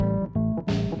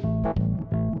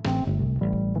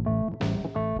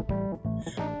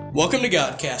Welcome to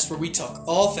GodCast, where we talk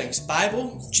all things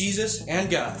Bible, Jesus,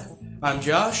 and God. I'm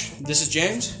Josh, this is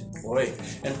James,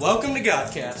 and welcome to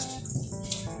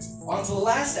GodCast. On the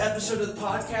last episode of the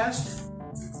podcast,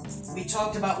 we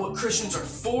talked about what Christians are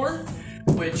for,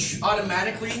 which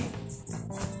automatically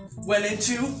went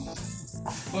into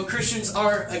what Christians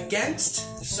are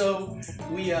against. So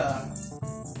we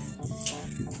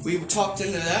talked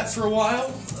into that for a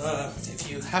while. If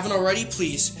you haven't already,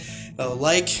 please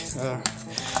like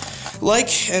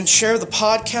and share the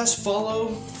podcast.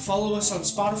 Follow us on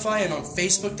Spotify and on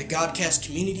Facebook, the GodCast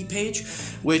community page,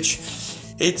 which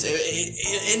it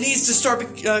needs to start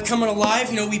coming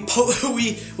alive. You know, we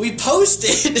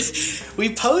posted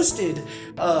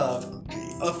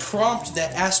a prompt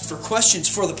that asked for questions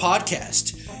for the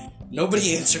podcast.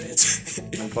 Nobody answered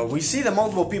it. But we see that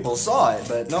multiple people saw it,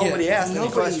 but nobody asked any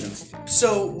questions.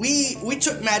 So we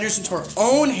took matters into our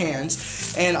own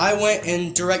hands, and I went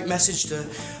and direct messaged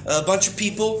a bunch of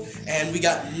people, and we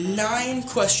got 9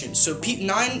 questions. So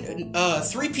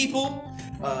 3 people,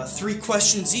 3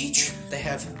 questions each.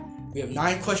 We have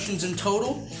 9 questions in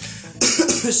total.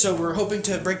 So we're hoping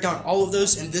to break down all of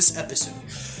those in this episode.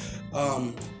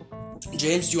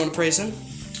 James, do you want to pray us in?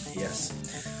 Yes.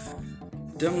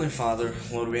 Heavenly Father,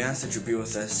 Lord, we ask that you be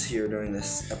with us here during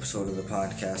this episode of the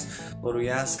podcast. Lord, we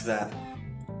ask that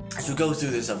as we go through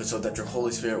this episode, that your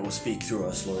Holy Spirit will speak through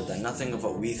us, Lord, that nothing of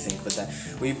what we think, but that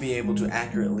we be able to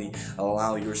accurately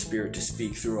allow your Spirit to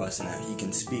speak through us, and that he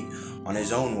can speak on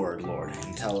his own word, Lord,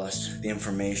 and tell us the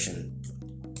information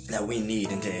that we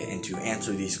need and to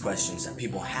answer these questions that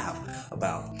people have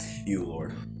about you,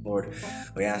 Lord. Lord,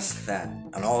 we ask that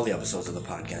on all the episodes of the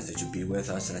podcast that you be with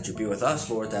us, and that you be with us,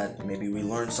 Lord, that maybe we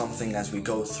learn something as we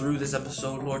go through this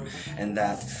episode, Lord, and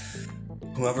that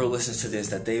whoever listens to this,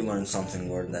 that they learn something,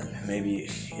 Lord, that maybe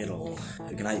it'll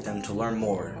ignite them to learn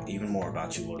more, even more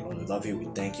about you, Lord. Lord, we love you, we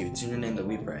thank you. It's in your name that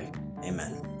we pray.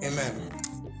 Amen. Amen.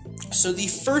 So the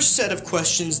first set of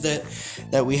questions that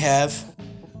we have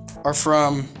are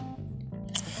from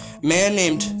a man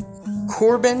named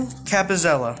Corbin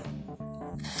Capizella.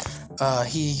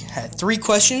 He had 3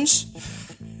 questions.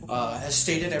 As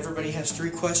stated, everybody has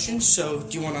 3 questions. So,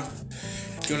 do you want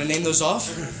to name those off?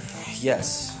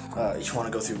 Yes. You want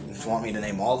to go through? Do you want me to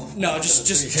name all of them? No, just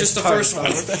the first one.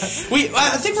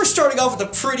 I think we're starting off with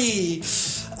a pretty.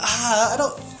 I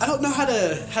don't know how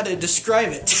to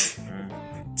describe it.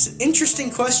 It's an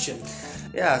interesting question.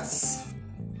 Yeah, it's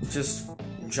just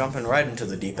jumping right into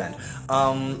the deep end.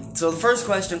 So the first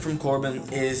question from Corbin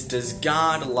is: does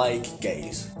God like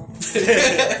gays?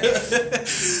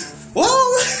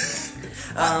 Well,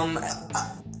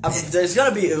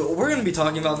 we're gonna be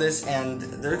talking about this, and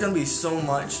there's gonna be so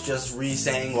much just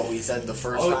re-saying what we said the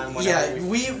first time.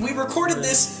 We recorded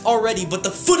this already, but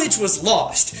the footage was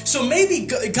lost. So maybe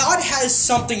God has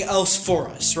something else for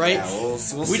us, right? Yeah, we'll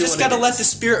we just gotta let the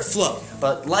Spirit flow.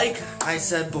 But like I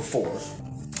said before,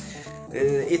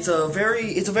 it's a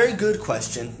very good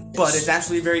question, but it's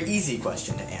actually a very easy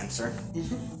question to answer.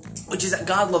 Mm-hmm. Which is that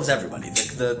God loves everybody.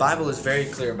 The Bible is very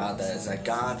clear about that, is that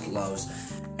God loves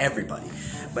everybody.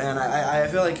 And I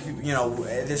feel like, you know,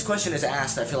 this question is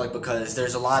asked, I feel like, because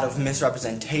there's a lot of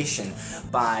misrepresentation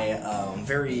by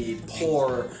very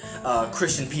poor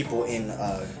Christian people, in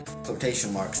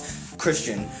quotation marks,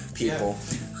 Christian people,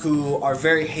 who are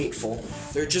very hateful.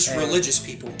 They're just religious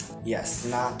people. Yes,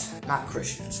 not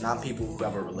Christians, not people who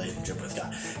have a relationship with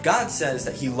God. God says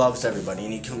that he loves everybody,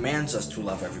 and he commands us to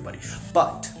love everybody.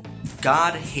 But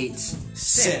God hates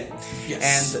sin.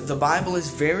 Yes. And the Bible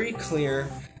is very clear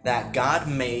that God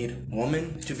made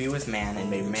woman to be with man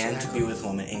and made man to be with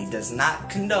woman, and he does not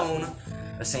condone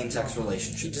a same-sex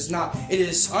relationship. He does not. It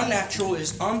is unnatural, it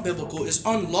is unbiblical, it is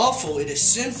unlawful, it is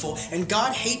sinful, and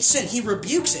God hates sin. He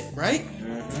rebukes it, right?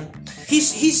 Mm-hmm. He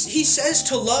says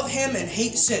to love him and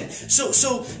hate sin. So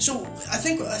I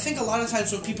think a lot of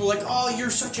times when people are like, oh, you're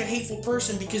such a hateful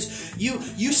person because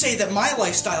you say that my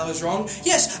lifestyle is wrong.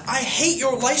 Yes, I hate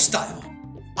your lifestyle.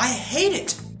 I hate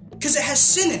it because it has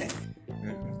sin in it.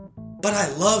 But I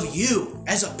love you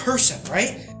as a person,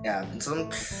 right? Yeah,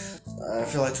 I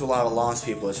feel like to a lot of lost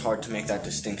people, it's hard to make that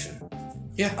distinction.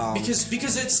 Yeah, because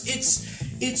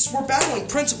it's we're battling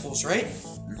principles, right?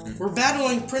 Mm-hmm. We're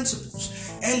battling principles,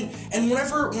 and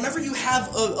whenever you have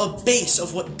a base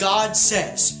of what God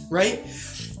says, right?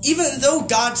 Even though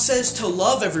God says to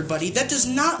love everybody, that does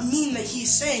not mean that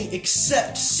he's saying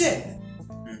accept sin.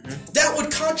 Mm-hmm. That would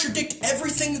contradict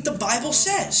everything that the Bible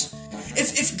says.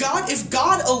 If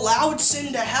God allowed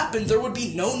sin to happen, there would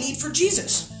be no need for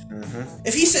Jesus. Mm-hmm.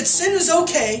 If he said sin is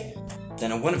okay,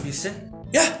 then it wouldn't be sin.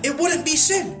 Yeah, it wouldn't be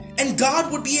sin, and God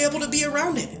would be able to be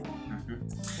around it.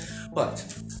 Mm-hmm. But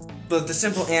But the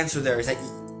simple answer there is that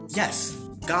yes,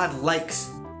 God likes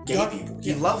gay people.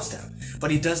 He loves them, but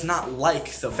he does not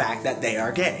like the fact that they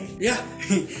are gay. Yeah.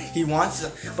 He wants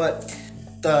to, but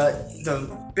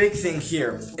the big thing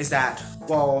here is that,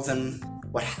 well, then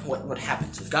what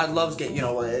happens if God loves gay?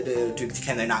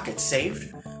 Can they not get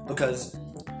saved? Because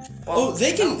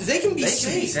they can be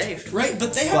saved, right?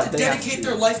 But they have to dedicate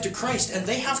their life to Christ, and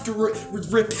they have to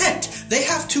repent. They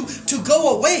have to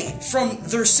go away from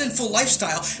their sinful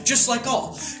lifestyle, just like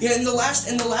all. Yeah, in the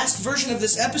last version of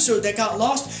this episode that got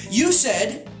lost, you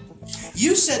said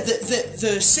that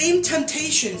the same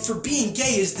temptation for being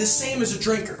gay is the same as a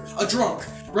drunk.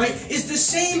 Right? Is the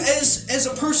same as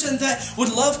a person that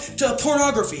would love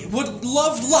pornography, would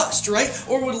love lust, right?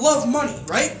 Or would love money,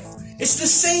 right? It's the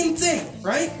same thing,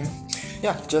 right?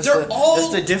 Yeah, just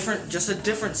a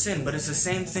different sin, but it's the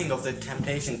same thing of the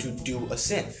temptation to do a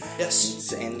sin.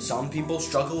 Yes. And some people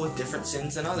struggle with different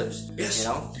sins than others. Yes.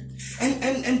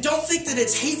 And don't think that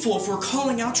it's hateful if we're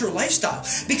calling out your lifestyle.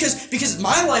 Because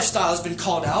my lifestyle has been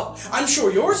called out. I'm sure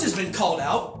yours has been called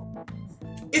out.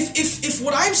 If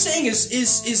what I'm saying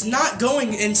is not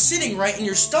going and sitting right in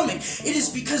your stomach, it is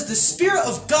because the Spirit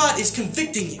of God is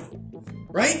convicting you.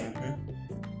 Right? Mm-hmm.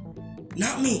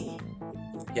 Not me.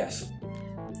 Yes.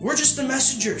 We're just the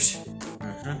messengers.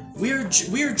 Mm-hmm. We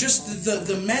are just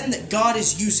the men that God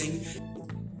is using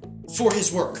for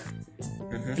His work.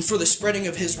 Mm-hmm. And for the spreading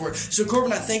of His word. So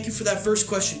Corbin, I thank you for that first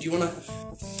question. Do you want to...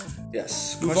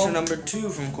 Yes. Question number 2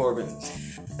 from Corbin.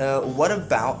 What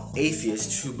about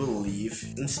atheists who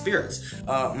believe in spirits?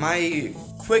 My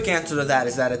quick answer to that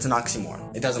is that it's an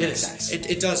oxymoron. It doesn't make sense.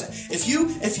 It doesn't. If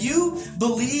you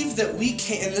believe that we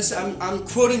can, and this I'm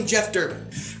quoting Jeff Durbin,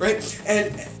 right?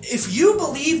 And if you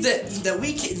believe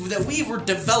that we were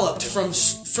developed from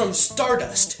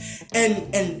stardust,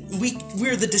 and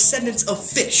we're the descendants of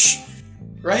fish,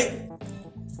 right?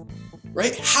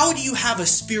 Right? How do you have a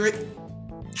spirit?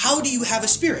 How do you have a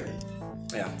spirit?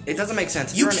 Yeah, it doesn't make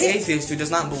sense. If you're an atheist who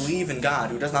does not believe in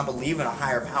God, who does not believe in a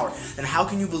higher power, then how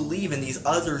can you believe in these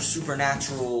other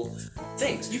supernatural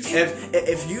things? You can't.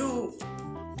 If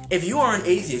you are an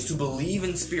atheist who believes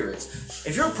in spirits,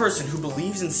 if you're a person who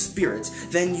believes in spirits,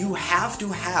 then you have to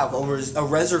have a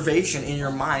reservation in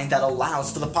your mind that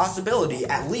allows for the possibility,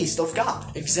 at least, of God.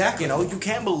 Exactly. You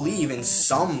can't believe in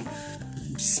some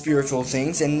spiritual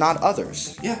things and not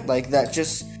others. Yeah. Like that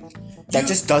just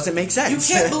doesn't make sense.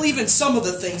 You can't believe in some of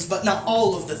the things, but not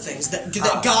all of the things that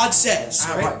God says.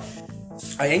 Right?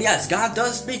 And yes, God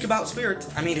does speak about spirits.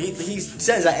 I mean, He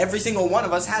says that every single one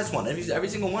of us has one. Every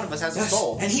single one of us has a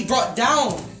soul. And He brought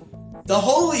down the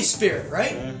Holy Spirit,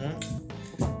 right?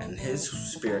 Mm-hmm. And His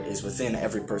Spirit is within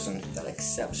every person that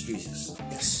accepts Jesus.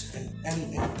 Yes,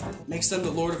 and makes them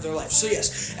the Lord of their life. So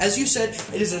yes, as you said,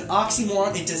 it is an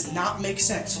oxymoron. It does not make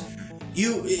sense.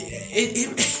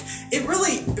 It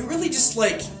really just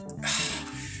like,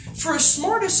 for as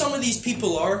smart as some of these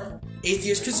people are,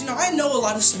 atheists, because I know a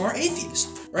lot of smart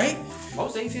atheists, right?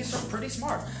 Most atheists are pretty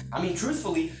smart. I mean,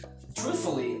 truthfully,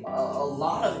 a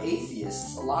lot of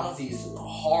atheists, a lot of these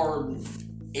hard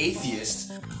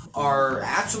atheists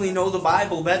actually know the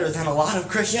Bible better than a lot of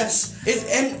Christians. Yes,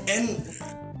 and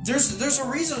there's a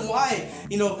reason why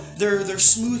they're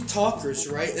smooth talkers,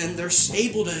 right? And they're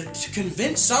able to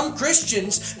convince some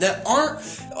Christians that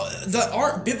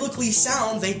aren't biblically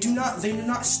sound. They do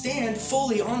not stand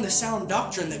fully on the sound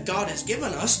doctrine that God has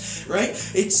given us, right?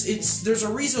 There's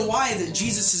a reason why that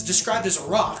Jesus is described as a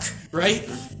rock, right?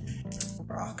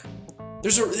 Rock.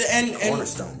 There's and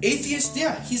cornerstone. Atheist,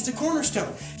 he's the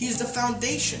cornerstone. He's the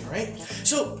foundation, right?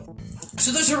 So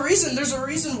there's a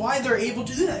reason why they're able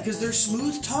to do that, because they're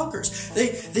smooth talkers.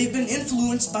 They've been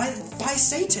influenced by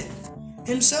Satan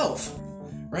himself,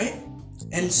 right?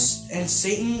 And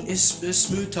Satan is a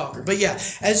smooth talker. But yeah,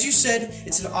 as you said,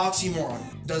 it's an oxymoron.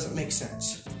 It doesn't make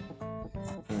sense.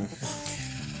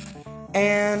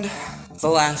 And the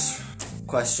last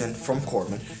question from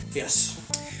Corbin. Yes.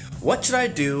 What should I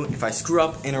do if I screw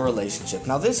up in a relationship?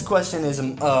 Now this question is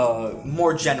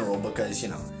more general because,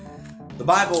 the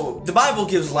Bible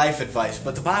gives life advice,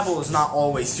 but the Bible is not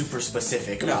always super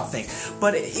specific about things.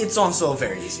 But it's also a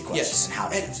very easy question. Yes. How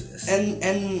to answer this? And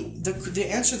the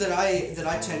answer that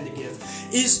I tend to give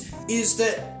is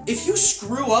that if you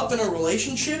screw up in a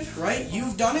relationship, right?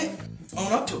 You've done it.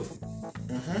 Own up to it.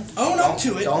 Mm-hmm. Own up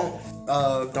to it.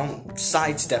 Don't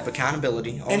sidestep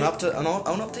accountability. Own up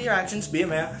to your actions. Be a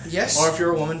man. Yes. Or if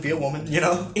you're a woman, be a woman.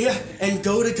 Yeah, and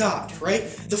go to God, right?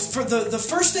 The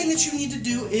first thing that you need to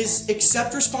do is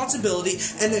accept responsibility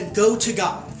and then go to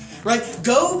God, right?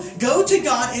 Go to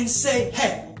God and say,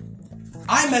 hey,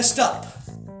 I messed up.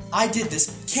 I did this.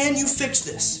 Can you fix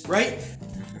this, right?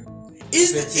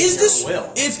 Is this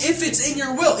will. If it's in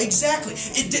your will, exactly.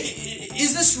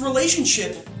 Is this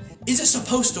relationship, is it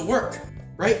supposed to work?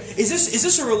 Right? Is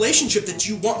this a relationship that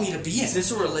you want me to be in? Is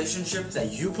this a relationship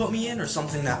that you put me in, or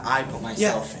something that I put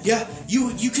myself in? Yeah.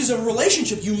 You because a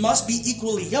relationship, you must be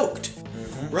equally yoked.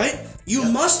 Right? You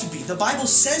must be. The Bible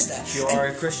says that. If you are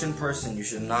a Christian person, you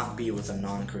should not be with a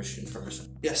non-Christian person.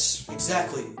 Yes,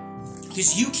 exactly.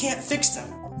 Because you can't fix them.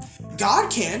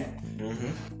 God can.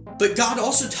 But God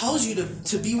also tells you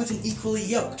to be with an equally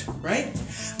yoked, right?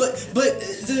 But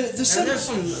the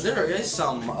there is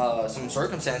some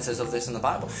circumstances of this in the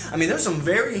Bible. I mean, there's some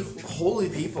very holy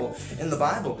people in the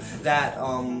Bible that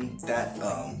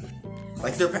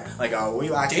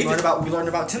we learned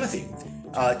about Timothy.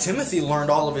 Timothy learned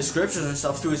all of his scriptures and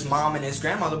stuff through his mom and his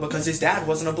grandmother because his dad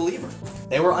wasn't a believer.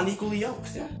 They were unequally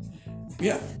yoked.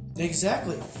 Yeah,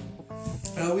 exactly.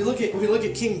 We look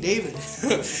at King David.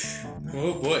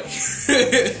 Oh boy.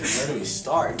 Where do we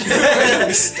start?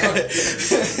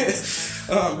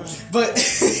 But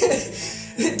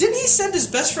didn't he send his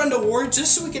best friend to war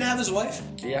just so he could have his wife?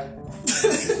 Yeah.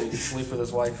 So he could sleep with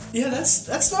his wife. Yeah,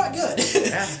 that's not good.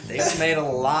 Yeah, David made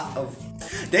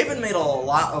a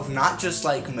lot of not just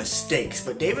like mistakes,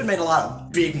 but David made a lot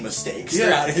of big mistakes.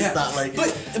 Yeah. Not like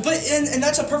but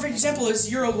that's a perfect example. Is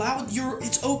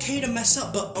it's okay to mess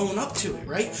up, but own up to it,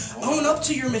 right? Own up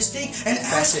to your mistake and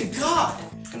ask God.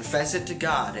 Confess it to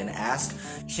God and ask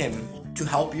Him to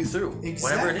help you through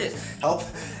whatever it is.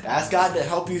 Ask God to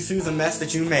help you through the mess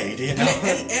that you made. You know.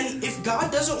 And if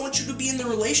God doesn't want you to be in the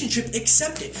relationship,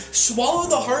 accept it. Swallow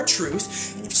the hard truth.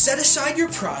 Set aside your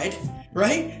pride.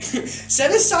 Right?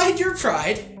 Set aside your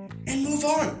pride and move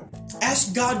on.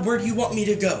 Ask God, where do you want me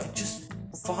to go? Just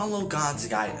follow God's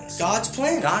guidance. God's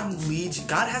plan. God leads.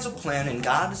 God has a plan, and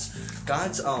God's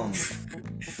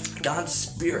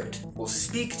Spirit will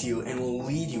speak to you and will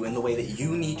lead you in the way that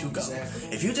you need to go. Exactly.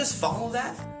 If you just follow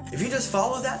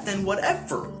that, then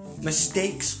whatever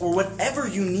mistakes or whatever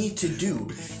you need to do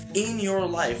in your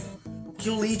life,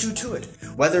 He'll lead you to it.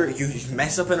 Whether you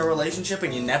mess up in a relationship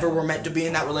and you never were meant to be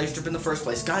in that relationship in the first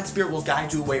place, God's Spirit will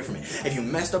guide you away from it. If you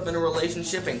messed up in a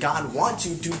relationship and God wants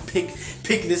you to pick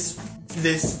the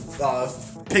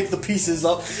pieces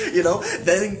up,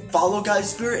 then follow God's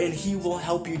Spirit and He will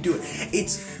help you do it.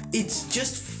 It's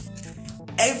just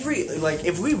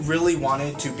if we really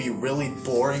wanted to be really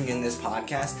boring in this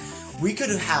podcast, we could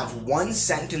have one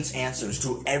sentence answers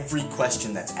to every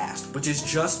question that's asked, which is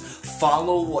just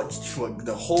follow what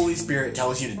the Holy Spirit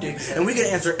tells you to do. And we could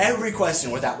answer every question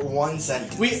with that one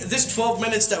sentence. This 12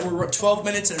 minutes that we're 12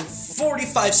 minutes and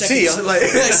 45 seconds. See ya.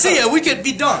 See ya. We could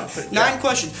be done. 9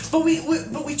 questions. But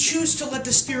we choose to let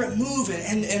the Spirit move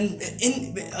and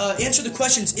answer the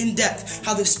questions in depth,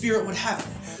 how the Spirit would have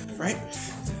it. Right?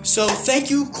 So thank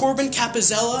you, Corbin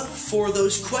Capizella, for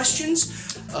those questions.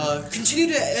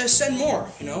 Continue to send more,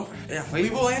 Yeah, we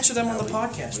will answer them on the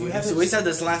podcast. We said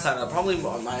this last time. Probably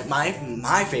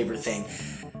my favorite thing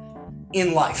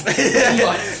in life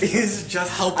is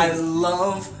just helping. I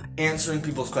love answering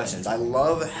people's questions. I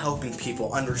love helping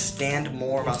people understand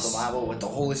more about the Bible with the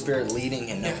Holy Spirit leading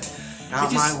and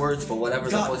not my words, but whatever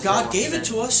the Holy Spirit God gave it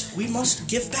to us. We must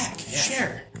give back,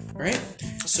 share, right?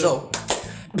 So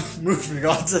moving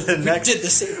on to the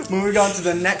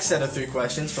next set of 3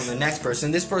 questions from the next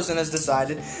person. This person has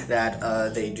decided that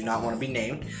they do not want to be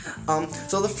named.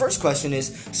 So the first question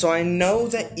is, so I know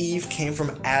that Eve came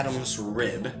from Adam's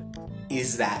rib.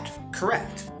 Is that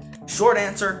correct? Short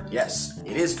answer, yes,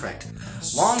 it is correct.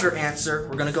 Longer answer,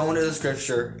 we're going to go into the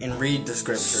scripture and read the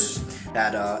scriptures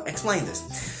that explain this.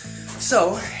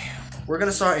 So, we're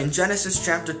going to start in Genesis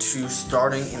chapter 2,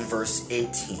 starting in verse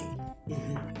 18.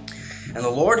 And the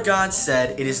Lord God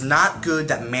said, "It is not good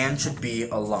that man should be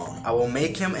alone. I will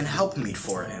make him an helpmeet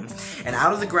for him." And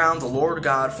out of the ground the Lord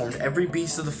God formed every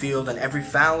beast of the field and every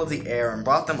fowl of the air, and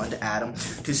brought them unto Adam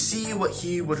to see what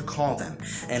he would call them.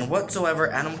 And whatsoever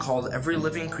Adam called every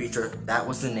living creature, that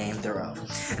was the name thereof.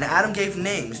 And Adam gave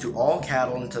names to all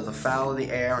cattle, and to the fowl of the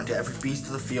air, and to every beast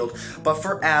of the field. But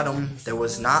for Adam there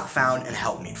was not found an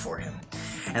helpmeet for him.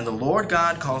 And the Lord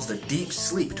God caused a deep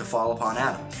sleep to fall upon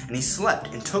Adam. And he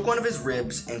slept, and took one of his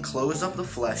ribs, and closed up the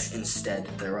flesh instead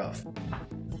thereof.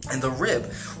 And the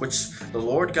rib which the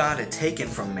Lord God had taken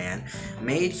from man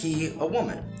made he a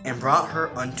woman, and brought her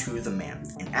unto the man.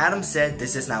 And Adam said,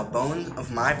 "This is now bone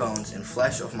of my bones, and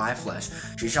flesh of my flesh.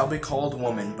 She shall be called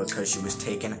woman, because she was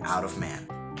taken out of man."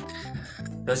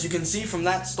 As you can see from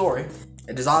that story,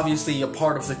 it is obviously a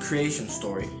part of the creation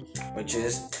story, which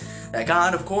is that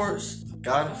God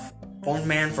formed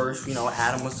man first.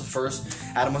 Adam was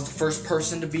the first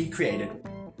person to be created.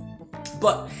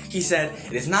 But he said,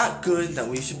 "It is not good that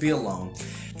we should be alone."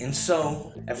 And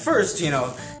so, at first,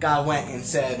 God went and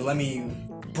said, let me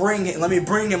bring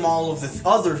him all of the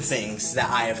other things that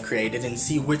I have created and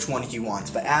see which one he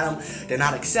wants. But Adam did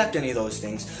not accept any of those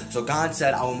things. So God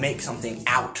said, I will make something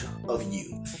out of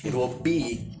you. It will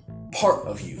be part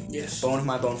of you. Yes. Bone of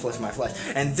my bone, flesh of my flesh.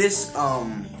 And this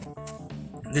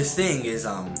thing is,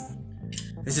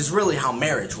 this is really how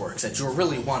marriage works, that you're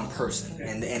really one person.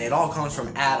 And it all comes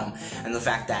from Adam and the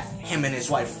fact that him and his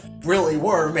wife really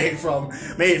were made from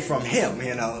him,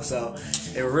 so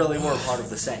they really were part of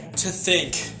the same. To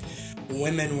think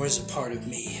women was a part of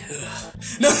me.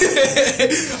 No,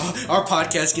 our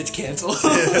podcast gets canceled.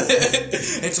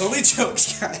 It's only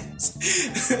jokes,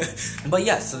 guys. But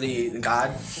yes, so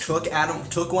God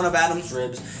took one of Adam's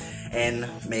ribs and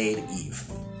made Eve.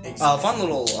 Exactly.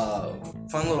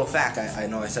 Fun little fact, I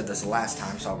know I said this last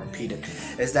time, so I'll repeat it,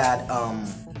 is that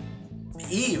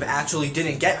Eve actually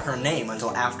didn't get her name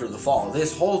until after the fall.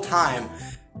 This whole time,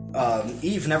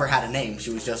 Eve never had a name.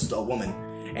 She was just a woman.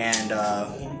 And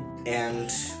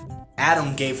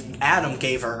Adam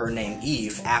gave her name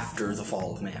Eve after the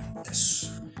fall of man.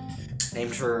 Yes.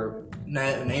 Named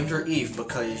her Eve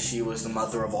because she was the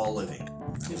mother of all living.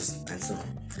 Yes. And so,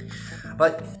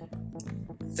 but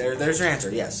there's your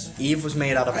answer. Yes, Eve was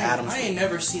made out of Adam's. I ain't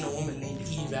never seen a woman named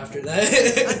Eve after that.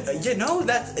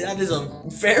 That is a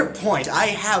fair point. I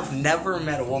have never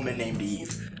met a woman named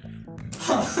Eve.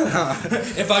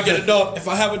 If I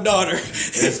have a daughter,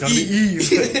 it's gonna be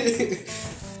Eve.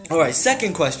 Alright,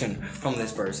 second question from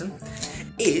this person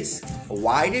is,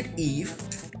 why did Eve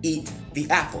eat the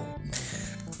apple?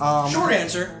 Short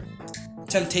answer,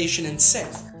 temptation and sin.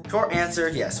 Short answer,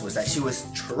 yes, was that she was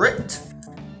tricked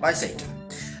by Satan.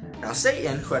 Now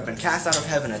Satan, who had been cast out of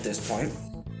heaven at this point,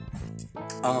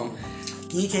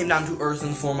 he came down to earth in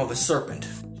the form of a serpent,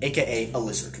 aka a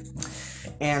lizard.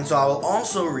 And so I will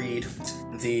also read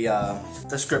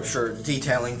the scripture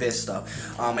detailing this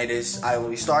stuff. I will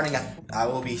be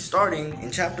starting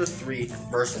in chapter 3,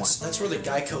 verse 1. That's where the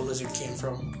Geico lizard came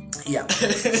from. Yeah.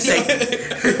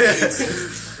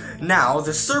 Now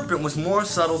the serpent was more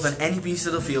subtle than any beast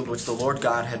of the field which the Lord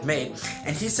God had made.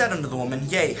 And he said unto the woman,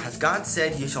 Yea, hath God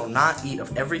said, Ye shall not eat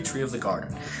of every tree of the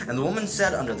garden? And the woman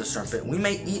said unto the serpent, We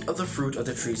may eat of the fruit of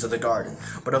the trees of the garden.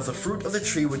 But of the fruit of the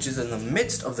tree which is in the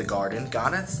midst of the garden,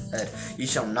 God hath said, Ye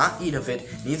shall not eat of it,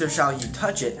 neither shall ye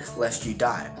touch it, lest ye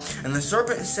die. And the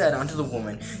serpent said unto the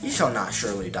woman, Ye shall not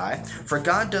surely die. For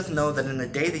God doth know that in the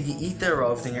day that ye eat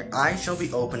thereof, then your eyes shall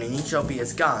be opened, and ye shall be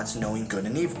as gods, knowing good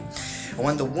and evil. And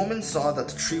when the woman saw that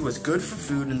the tree was good for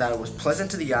food, and that it was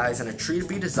pleasant to the eyes, and a tree to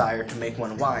be desired to make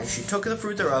one wise, she took of the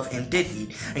fruit thereof, and did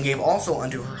eat, and gave also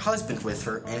unto her husband with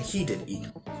her, and he did eat.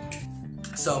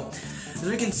 So, as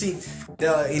we can see,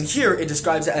 in here it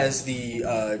describes it as the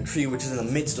tree which is in the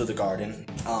midst of the garden.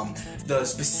 The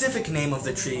specific name of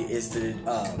the tree is the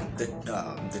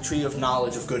tree of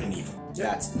knowledge of good and evil.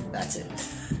 Yep. That's it.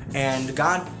 And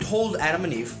God told Adam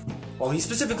and Eve. Well, he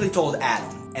specifically told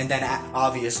Adam, and then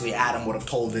obviously Adam would have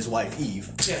told his wife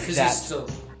Eve. Yeah, because he's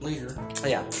the leader.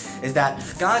 Yeah, is that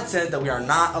God said that we are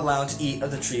not allowed to eat of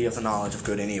the tree of the knowledge of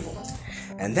good and evil.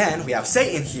 And then we have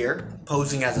Satan here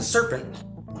posing as a serpent,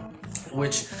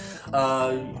 which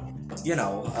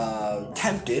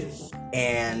tempted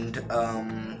and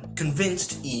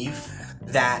convinced Eve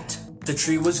that the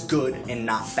tree was good and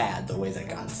not bad, the way that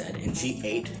God said. And she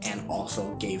ate and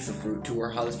also gave the fruit to her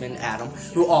husband, Adam,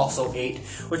 who also ate,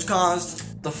 which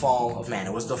caused the fall of man.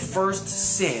 It was the first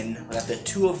sin that the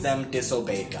two of them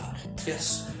disobeyed God.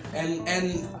 Yes. And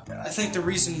I think the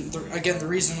reason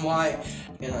why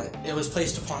it was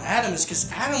placed upon Adam is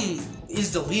because Adam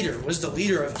was the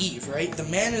leader of Eve, right? The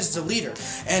man is the leader,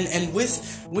 and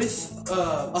with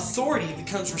authority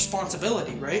becomes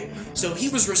responsibility, right? So he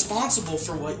was responsible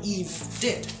for what Eve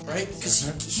did, right? Because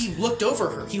he looked over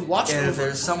her, he watched over her.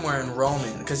 There's somewhere in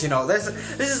Roman, because this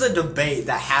is a debate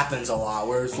that happens a lot,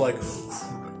 where it's like,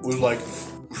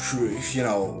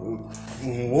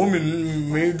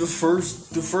 woman made the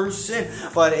first sin,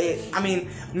 but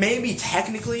maybe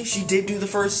technically she did do the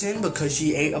first sin because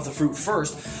she ate of the fruit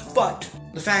first, but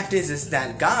the fact is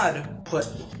that God put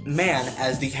man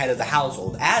as the head of the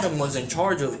household. Adam was in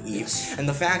charge of Eve, and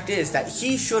the fact is that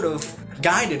he should have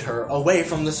guided her away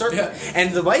from the serpent. Yeah.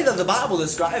 And the way that the Bible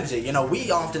describes it, we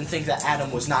often think that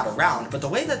Adam was not around, but the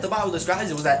way that the Bible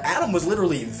describes it was that Adam was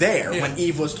literally there when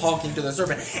Eve was talking to the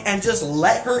serpent, and just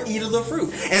let her eat of the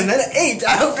fruit, and then ate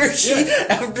after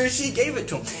she gave it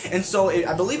to him. And so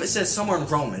I believe it says somewhere in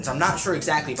Romans, I'm not sure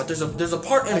exactly, but there's a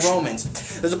part in Romans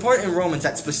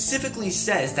that specifically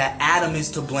says that Adam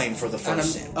is to blame for the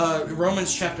first sin.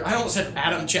 Romans chapter, I almost said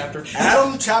Adam chapter.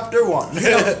 Adam chapter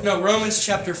 1. No, Romans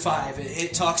chapter 5.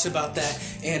 it talks about that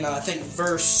in, I think,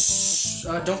 verse,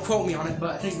 don't quote me on it,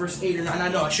 but I think verse 8 or 9. I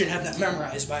know I should have that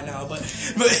memorized by now, but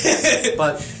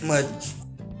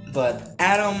But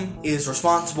Adam is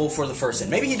responsible for the first sin.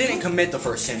 Maybe he didn't commit the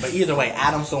first sin, but either way,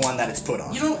 Adam's the one that it's put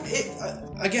on. You know,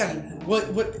 again,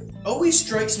 what always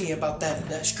strikes me about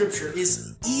that scripture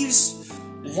is Eve's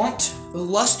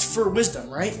lust for wisdom,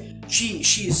 right? She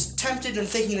is tempted and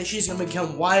thinking that she's going to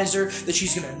become wiser, that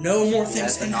she's going to know more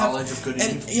things, and knowledge of good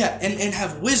and evil. Yeah, and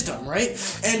have wisdom, right?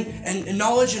 And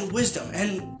knowledge and wisdom.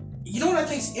 And you know what I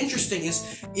think is interesting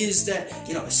is that,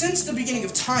 you know, since the beginning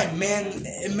of time,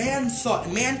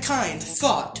 mankind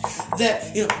thought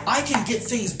that, you know, I can get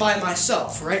things by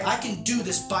myself, right? I can do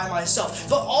this by myself.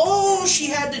 But all she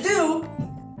had to do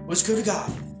was go to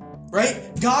God.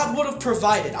 Right? God would have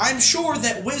provided. I'm sure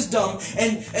that wisdom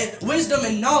and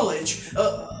knowledge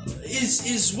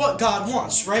is what God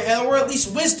wants, right? Or at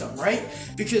least wisdom, right?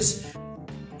 Because,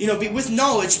 you know, with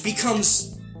knowledge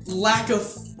becomes lack of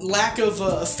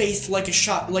faith, like a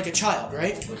child, right? Like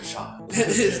a child.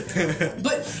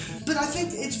 But I think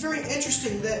it's very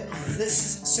interesting that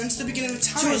since the beginning of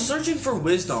time, she was searching for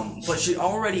wisdom, but she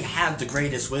already had the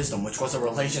greatest wisdom, which was a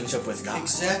relationship with God.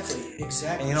 Exactly. And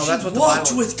you know, that's what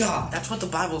walked with God. That's what the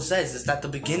Bible says, is that the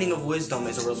beginning of wisdom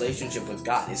is a relationship with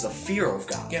God, is a fear of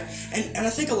God. Yeah, and I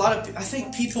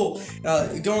think people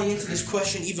going into this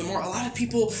question even more, a lot of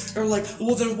people are like,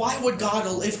 well, then why would God,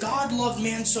 if God loved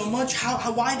man so much,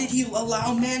 why did he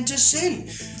allow man to sin?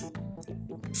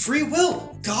 Free will.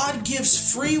 God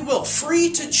gives free will,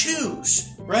 free to choose,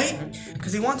 right?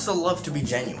 Because he wants the love to be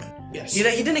genuine. Yes. He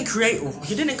didn't create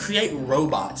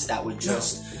robots that would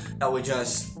just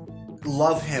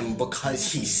love him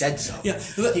because he said so. Yeah.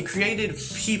 He created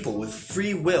people with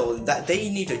free will that they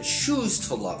need to choose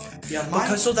to love him.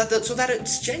 Yeah. So that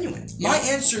it's genuine. My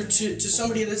answer to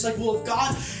somebody that's like, well,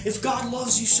 if God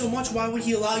loves you so much, why would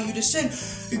he allow you to sin?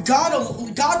 God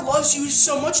loves you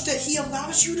so much that he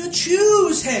allows you to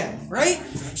choose him, right?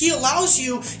 He allows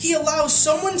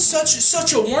someone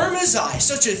such a worm as I,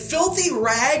 such a filthy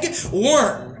rag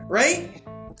worm, right?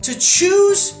 To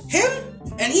choose him,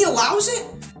 and he allows it?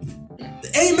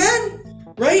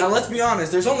 Amen? Right? Now let's be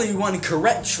honest, there's only one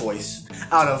correct choice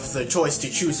out of the choice to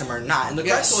choose him or not, and the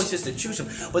correct choice is to choose him.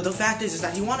 But the fact is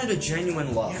that he wanted a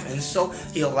genuine love, and so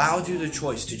he allowed you the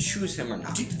choice to choose him or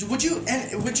not.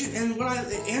 And what I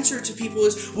answer to people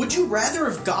is, would you rather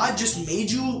if God just made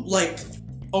you like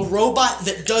a robot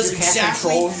that does you can't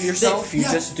exactly control yourself? You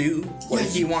just do what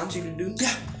he wants you to do.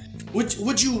 Yeah.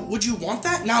 Would you want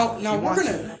that? Now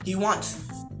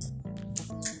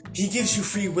He gives you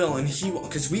free will, and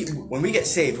because when we get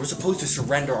saved, we're supposed to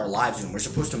surrender our lives to him. We're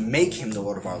supposed to make him the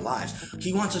Lord of our lives.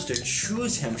 He wants us to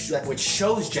choose him, which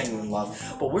shows genuine love.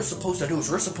 What we're supposed to do is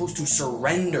we're supposed to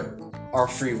surrender our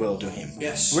free will to him.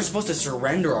 Yes. We're supposed to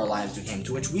surrender our lives to him,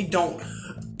 to which we don't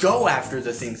go after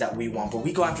the things that we want, but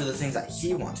we go after the things that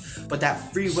he wants. But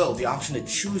that free will, the option to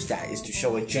choose that, is to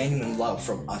show a genuine love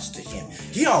from us to him.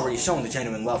 He already shown the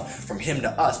genuine love from him to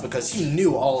us because he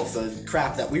knew all of the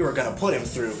crap that we were going to put him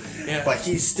through, but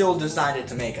he still decided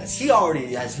to make us. He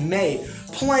already has made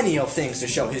plenty of things to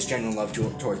show his genuine love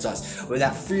towards us. But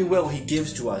that free will he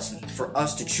gives to us, for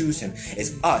us to choose him,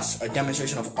 is us, a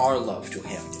demonstration of our love to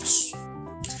him.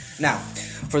 Now,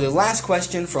 for the last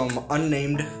question from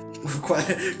unnamed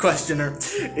questionnaire.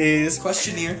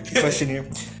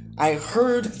 I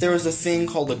heard there was a thing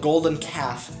called a golden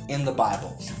calf in the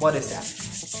Bible. What is that?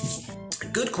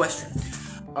 Good question.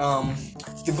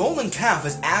 The golden calf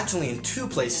is actually in two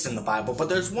places in the Bible, but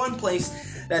there's one place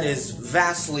that is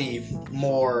vastly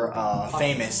more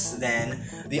famous than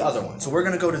the other one. So we're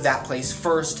going to go to that place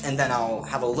first, and then I'll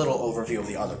have a little overview of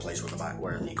the other place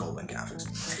where the golden calf is.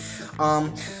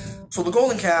 So the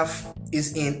golden calf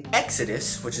is in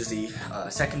Exodus, which is the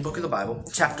second book of the Bible,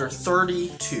 chapter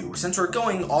 32. Since we're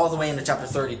going all the way into chapter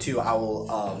 32, I will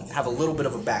have a little bit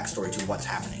of a backstory to what's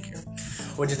happening here,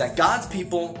 which is that God's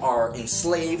people are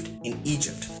enslaved in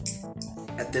Egypt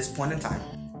at this point in time.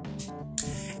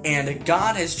 And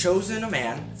God has chosen a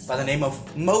man by the name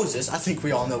of Moses. I think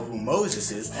we all know who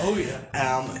Moses is. Oh, yeah.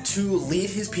 To lead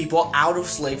his people out of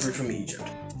slavery from Egypt.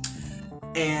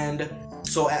 And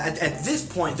so at this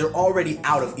point, they're already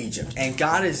out of Egypt, and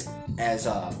God is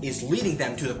leading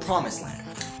them to the promised land.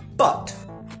 But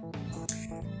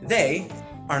they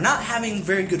are not having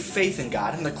very good faith in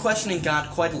God, and they're questioning God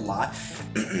quite a lot.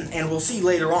 And we'll see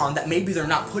later on that maybe they're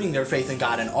not putting their faith in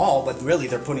God at all, but really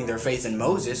they're putting their faith in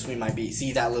Moses. We might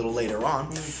see that a little later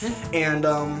on. Mm-hmm.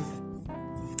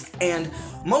 And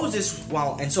Moses,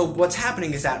 and so what's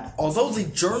happening is that although the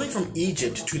journey from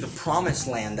Egypt to the promised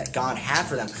land that God had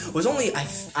for them was only,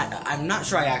 I'm not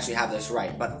sure I actually have this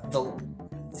right, but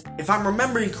if I'm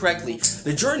remembering correctly,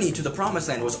 the journey to the promised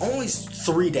land was only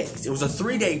 3 days. It was a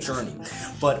 3-day journey.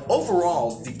 But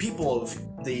overall, the people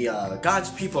of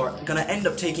God's people are going to end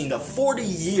up taking a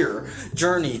 40-year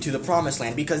journey to the promised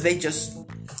land because they just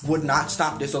would not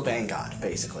stop disobeying God,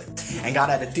 basically. And God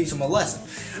had to teach them a lesson.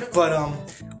 But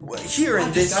here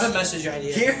in this, got a message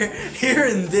idea. Here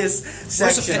in this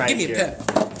section right Give me a here,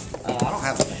 pen. I don't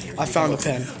have a pen here. I found a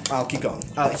pen. I'll keep going.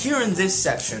 Here in this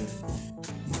section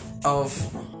of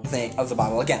the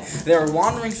Bible, again, they're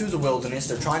wandering through the wilderness.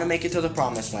 They're trying to make it to the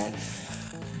promised land.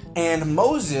 And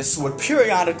Moses would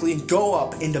periodically go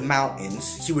up into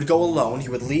mountains. He would go alone. He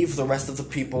would leave the rest of the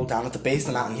people down at the base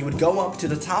of the mountain. He would go up to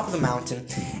the top of the mountain,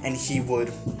 and he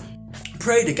would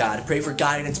pray to God, pray for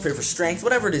guidance, pray for strength,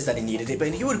 whatever it is that he needed.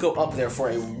 But he would go up there for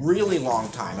a really long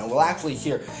time. And we'll actually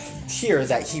hear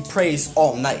that he prays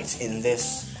all night at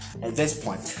this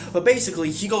point. But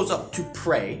basically, he goes up to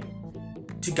pray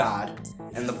to God,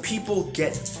 and the people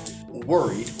get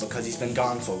worried because he's been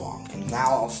gone so long. And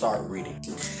now I'll start reading.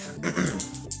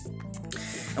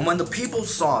 And when the people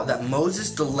saw that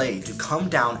Moses delayed to come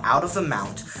down out of the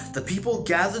mount, the people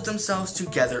gathered themselves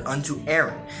together unto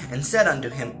Aaron, and said unto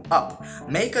him, Up,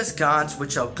 make us gods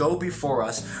which shall go before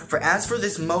us. For as for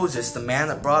this Moses, the man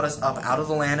that brought us up out of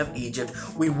the land of Egypt,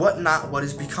 we wot not what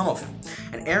is become of him.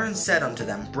 And Aaron said unto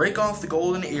them, Break off the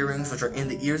golden earrings which are in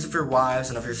the ears of your wives,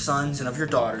 and of your sons, and of your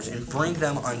daughters, and bring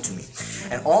them unto me.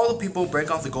 And all the people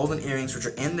brake off the golden earrings which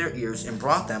are in their ears, and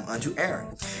brought them unto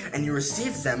Aaron. And he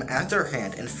received them at their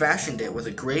hand, and fashioned it with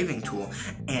a graving tool,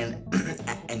 and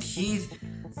he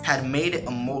had made it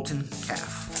a molten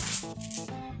calf.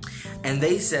 And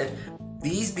they said,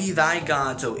 These be thy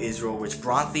gods, O Israel, which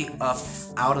brought thee up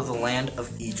out of the land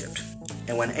of Egypt.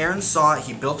 And when Aaron saw it,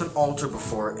 he built an altar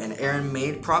before it, and Aaron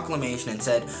made proclamation and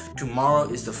said, Tomorrow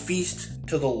is the feast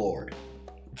to the Lord.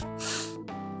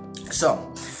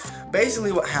 So,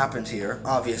 basically what happened here,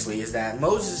 obviously, is that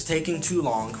Moses is taking too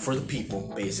long for the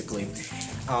people, basically.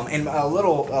 And a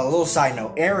little side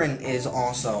note, Aaron is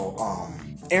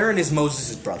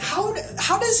Moses' brother. How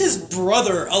does his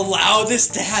brother allow this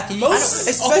to happen? Moses,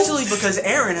 especially because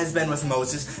Aaron has been with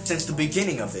Moses since the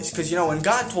beginning of this. Because, when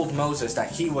God told Moses that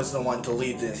he was the one to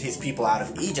lead his people out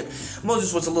of Egypt,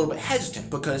 Moses was a little bit hesitant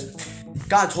because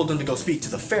God told him to go speak to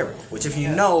the Pharaoh, which if you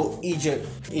know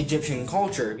Egyptian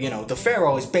culture, the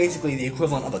Pharaoh is basically the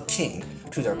equivalent of a king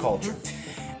to their culture.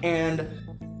 And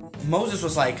Moses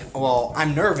was like, well,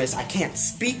 I'm nervous, I can't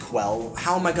speak well,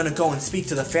 how am I going to go and speak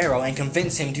to the Pharaoh and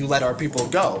convince him to let our people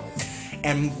go?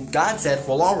 And God said,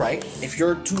 well, alright, if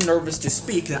you're too nervous to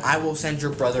speak, then I will send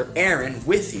your brother Aaron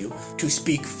with you to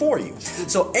speak for you.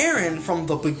 So Aaron, from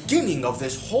the beginning of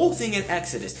this whole thing in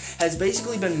Exodus, has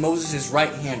basically been Moses'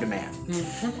 right-hand man.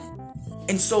 Mm-hmm.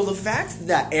 And so the fact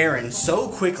that Aaron so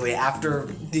quickly, after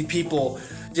the people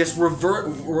just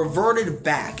reverted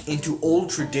back into old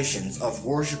traditions of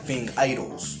worshiping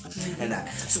idols and that.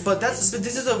 But this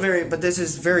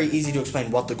is very easy to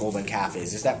explain what the golden calf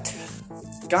is. Is that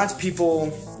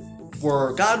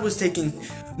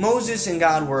Moses and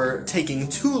God were taking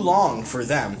too long for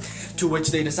them, to which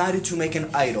they decided to make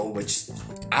an idol, which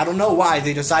I don't know why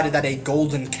they decided that a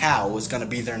golden cow was going to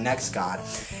be their next god.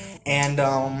 And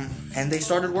they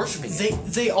started worshiping it.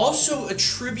 They also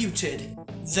attributed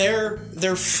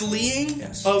their fleeing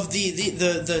of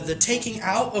the taking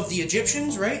out of the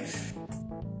Egyptians, right,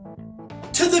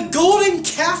 to the golden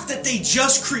calf that they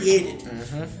just created.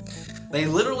 Mm-hmm. They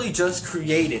literally just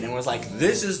created and was like,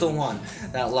 this is the one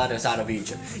that led us out of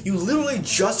Egypt. You literally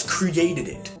just created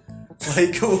it.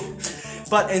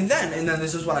 And then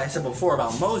this is what I said before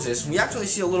about Moses. We actually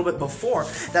see a little bit before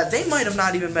that they might have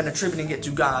not even been attributing it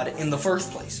to God in the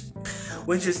first place,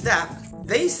 which is that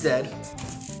they said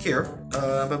here,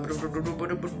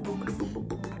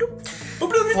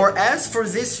 for as for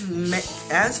this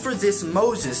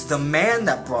Moses, the man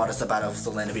that brought us up out of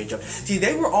the land of Egypt. See,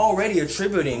 they were already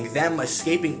attributing them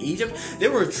escaping Egypt. They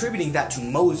were attributing that to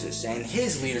Moses and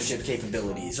his leadership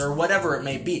capabilities, or whatever it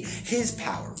may be, his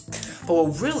power. But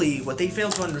what they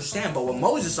failed to understand, but what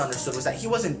Moses understood, was that he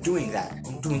wasn't doing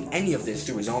any of this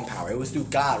through his own power. It was through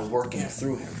God working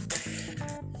through him.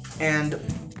 And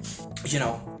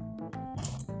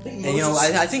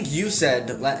I think you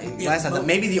said last time that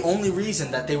maybe the only reason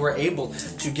that they were able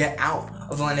to get out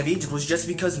of the land of Egypt was just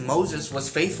because Moses was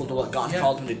faithful to what God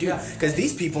called him to do. Because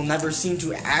these people never seem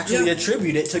to actually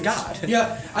attribute it to God. And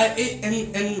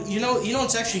you know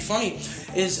what's actually funny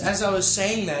is, as I was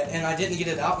saying that, and I didn't get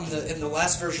it out in the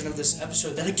last version of this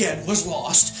episode that again was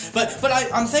lost. But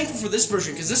I'm thankful for this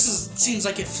version because seems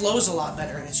like it flows a lot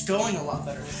better and it's going a lot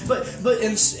better. But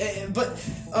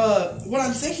what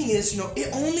I'm thinking is,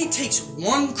 it only takes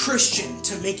one Christian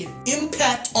to make an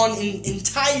impact on an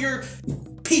entire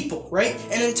people, right?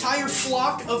 An entire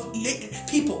flock of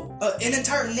people, an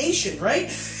entire nation,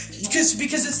 right?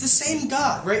 Because it's the same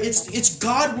God, right? It's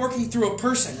God working through a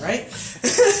person, right?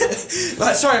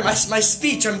 Sorry, my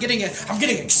speech. I'm getting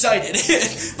excited,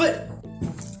 but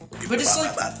it's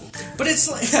like. But it's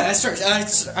like I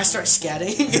start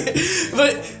scatting,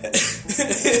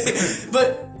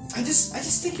 but I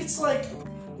just think it's like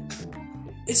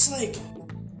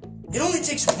it only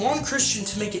takes one Christian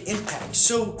to make an impact.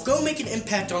 So go make an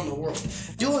impact on the world.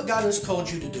 Do what God has called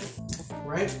you to do,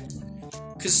 right?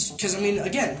 Because I mean,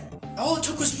 again, all it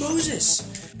took was Moses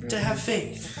to have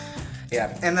faith.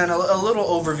 Yeah, and then a little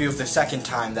overview of the second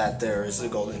time that there is the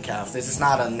golden calf. This is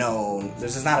not a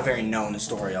very known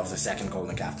story of the second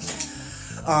golden calf.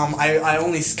 I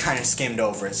only kind of skimmed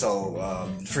over it, so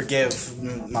forgive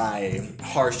my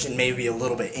harsh and maybe a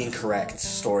little bit incorrect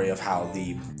story of how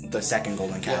the second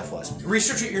golden calf was.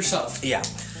 Research it yourself. Yeah.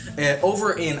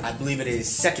 Over in, I believe it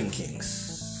is 2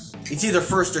 Kings. It's either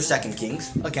 1st or 2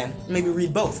 Kings. Again, maybe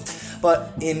read both.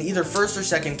 But in either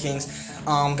 1st or 2 Kings,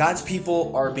 God's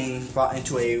people are being brought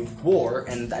into a war,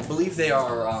 and I believe they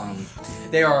are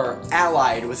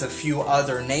allied with a few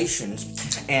other nations.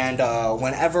 And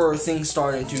whenever things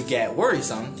started to get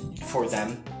worrisome for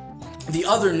them, the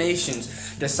other nations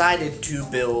decided to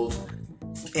build,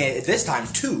 this time,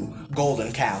 2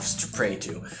 golden calves to pray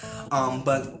to.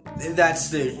 But that's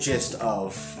the gist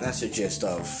of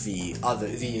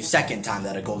the second time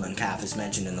that a golden calf is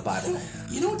mentioned in the Bible.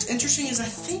 You know what's interesting is I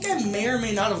think I may or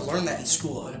may not have learned that in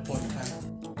school at a point in time.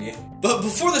 Yeah. But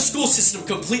before the school system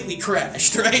completely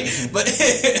crashed, right? But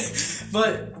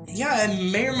yeah, I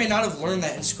may or may not have learned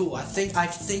that in school. I think I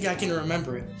can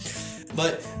remember it.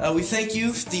 But we thank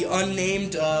you, the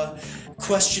unnamed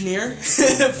questionnaire,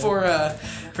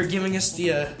 for giving us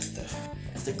the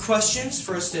questions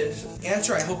for us to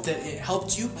answer. I hope that it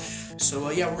helped you. So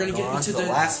we're gonna get into the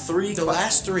last three. The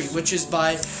last 3, which is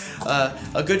by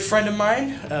a good friend of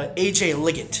mine, AJ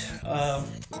Liggett.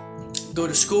 Go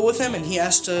to school with him, and he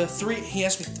asked us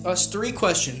 3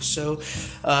 questions. So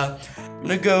I'm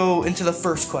gonna go into the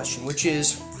first question, which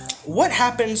is, what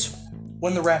happens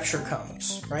when the rapture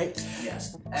comes? Right?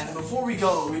 Yes. And before we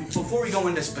go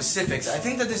into specifics, I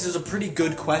think that this is a pretty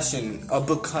good question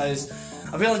because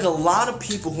I feel like a lot of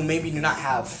people who maybe do not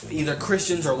have, either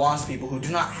Christians or lost people who do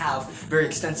not have very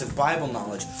extensive Bible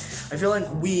knowledge, I feel like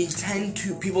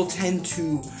people tend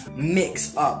to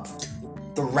mix up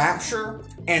the rapture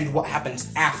and what happens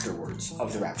afterwards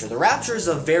of the rapture. The rapture is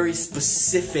a very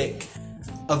specific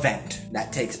event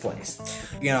that takes place.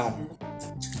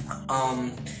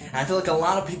 I feel like a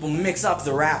lot of people mix up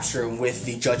the rapture with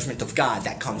the judgment of God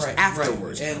that comes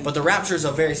afterwards. Right. But the rapture is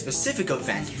a very specific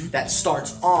event that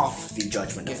starts off the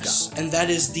judgment of God. And that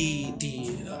is the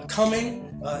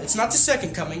coming. It's not the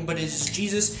second coming, but it is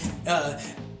Jesus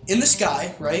in the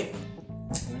sky, right?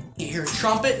 You hear a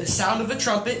trumpet, the sound of a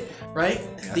trumpet, right?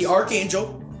 Yes. The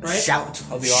archangel. Right? Shout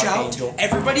of the archangel.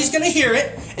 Everybody's gonna hear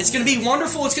it. It's gonna be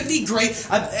wonderful. It's gonna be great.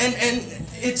 And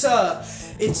it's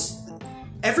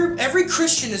every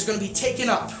Christian is gonna be taken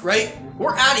up. Right?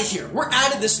 We're out of here. We're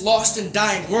out of this lost and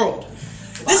dying world.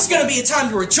 This is gonna be a time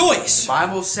to rejoice. The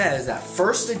Bible says that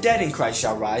first the dead in Christ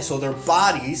shall rise, so their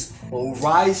bodies will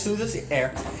rise through the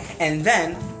air, and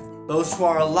then those who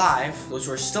are alive, those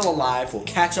who are still alive, will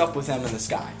catch up with them in the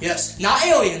sky. Yes, not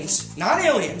aliens. No.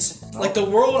 Like the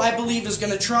world, I believe, is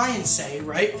going to try and say,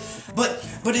 right? But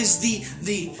is the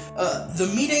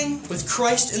meeting with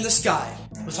Christ in the sky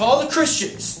with all the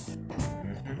Christians,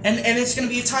 and it's going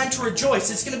to be a time to rejoice.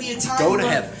 It's going to be a time go to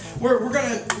heaven. We're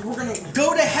gonna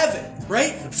go to heaven,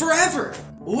 right? Forever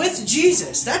with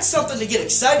Jesus. That's something to get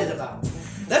excited about.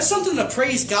 That's something to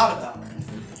praise God about.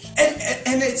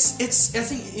 And it's I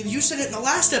think you said it in the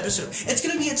last episode. It's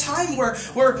going to be a time where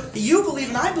you believe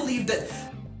and I believe that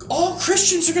all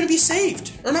Christians are going to be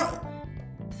saved, or not?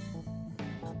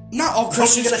 Not all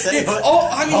Christians.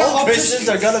 All Christians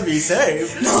are going to be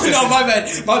saved. No, my bad.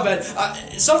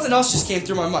 Something else just came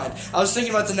through my mind. I was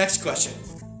thinking about the next question.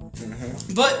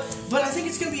 Mm-hmm. But I think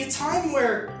it's going to be a time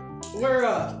where where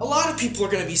a lot of people are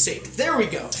going to be saved. There we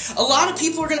go. A lot of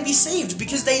people are going to be saved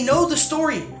because they know the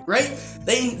story, right?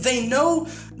 They know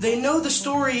the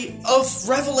story of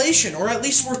Revelation, or at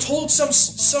least we're told some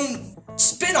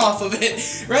spin-off of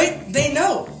it, right? They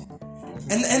know.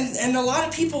 And a lot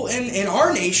of people in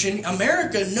our nation,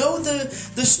 America, know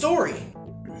the story.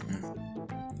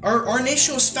 Our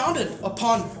nation was founded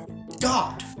upon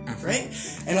God, right?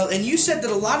 And you said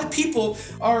that a lot of people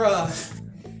are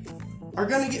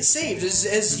going to get saved,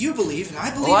 as you believe, and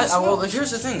I believe as well. Well,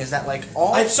 here's the thing, is that like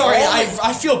all... I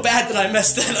feel bad that I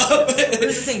messed that up.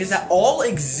 Here's the thing, is that all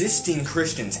existing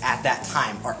Christians at that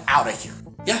time are out of here.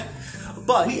 Yeah.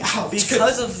 But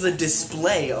because of the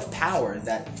display of power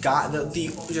that God, the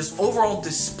just overall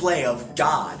display of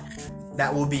God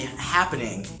that will be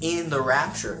happening in the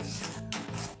rapture,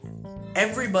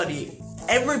 everybody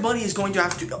is going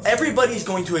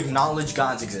to acknowledge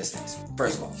God's existence.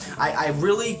 First of all, I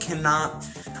really cannot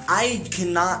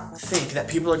think that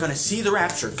people are going to see the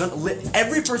rapture.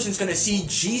 Every person's going to see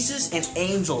Jesus and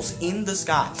angels in the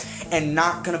sky and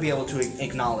not going to be able to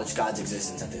acknowledge God's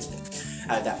existence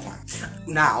at that point.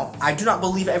 Now, I do not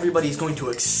believe everybody is going to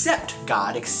accept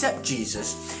God, accept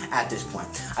Jesus at this point.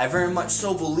 I very much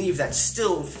so believe that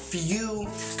still few,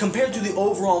 compared to the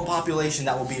overall population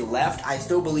that will be left, I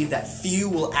still believe that few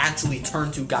will actually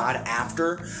turn to God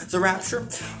after the rapture.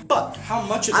 But how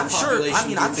much of the population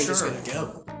do you think is going to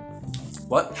go?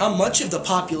 What? How much of the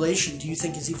population do you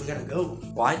think is even going to go?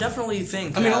 Well, I definitely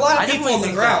think... I mean, a lot of people on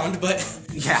the ground, but...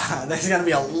 Yeah, there's going to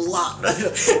be a lot.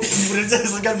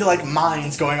 There's going to be, like,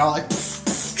 mines going on, like...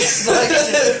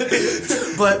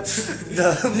 but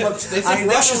they think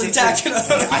Russia's attacking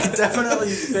us. I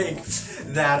definitely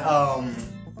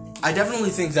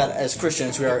think that as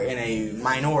Christians we are in a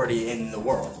minority in the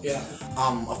world. Yeah.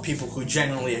 Of people who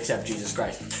genuinely accept Jesus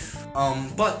Christ.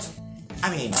 But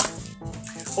I mean,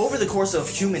 over the course of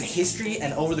human history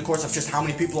and over the course of just how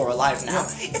many people are alive now,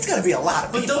 it's gonna be a lot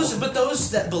of people. But those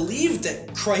that believe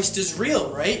that Christ is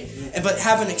real, right? But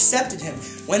haven't accepted him,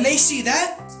 when they see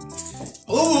that,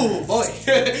 oh boy,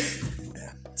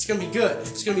 it's gonna be good.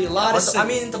 It's gonna be a lot of sin. I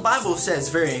mean, the Bible says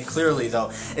very clearly,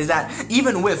 though, is that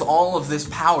even with all of this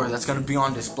power that's gonna be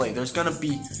on display, there's gonna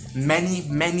be many,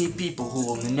 many people who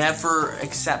will never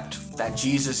accept that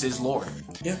Jesus is Lord.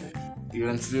 Yeah.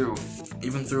 Even through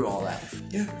all that.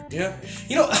 Yeah.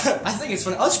 You know, I think it's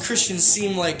funny. Us Christians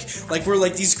seem like we're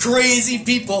like these crazy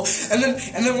people, and then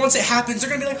once it happens, they're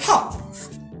gonna be like, huh.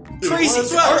 Crazy.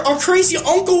 Right. Our crazy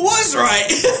uncle was right.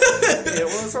 It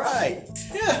was right.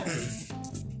 Yeah.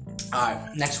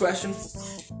 Alright, next question.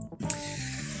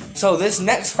 So this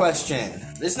next question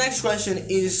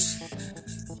is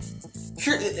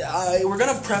here. We're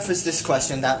gonna preface this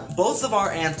question that both of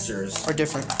our answers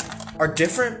Are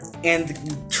different,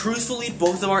 and truthfully,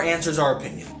 both of our answers are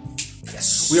opinion.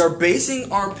 Yes. We are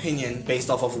basing our opinion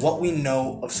based off of what we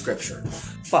know of Scripture.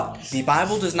 But the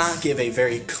Bible does not give a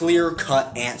very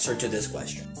clear-cut answer to this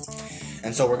question.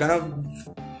 And so we're going to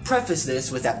preface this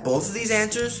with that both of these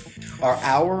answers are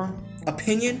our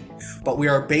opinion, but we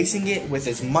are basing it with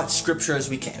as much Scripture as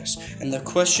we can. And the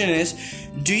question is,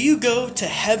 do you go to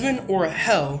heaven or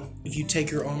hell if you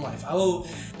take your own life? I will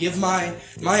give my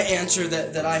answer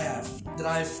that I've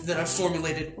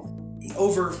formulated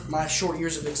over my short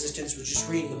years of existence, which is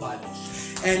reading the Bible.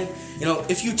 And, you know,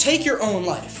 if you take your own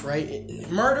life, right,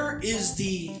 murder is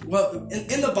in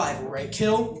the Bible, right,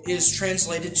 kill is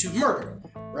translated to murder,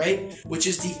 right, which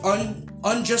is the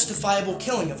unjustifiable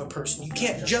killing of a person. You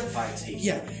can't justify it.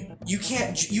 Yeah, you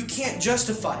can't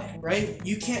justify it, right?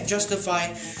 You can't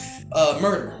justify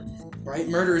murder, right?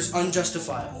 Murder is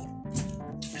unjustifiable.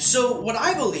 So what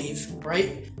I believe,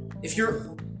 right, if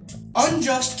you're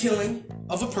unjust killing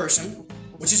of a person,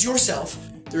 which is yourself,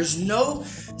 there's no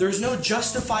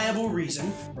justifiable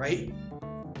reason, right?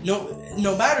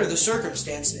 No matter the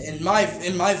circumstance, in my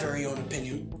very own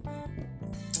opinion,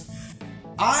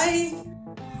 I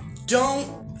don't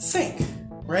think,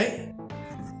 right?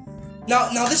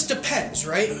 Now this depends,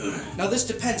 right? But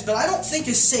I don't think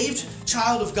a saved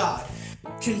child of God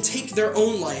can take their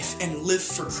own life and live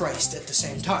for Christ at the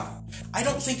same time. I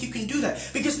don't think you can do that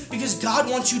because God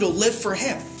wants you to live for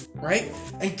Him, right?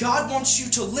 And God wants you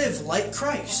to live like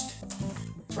Christ,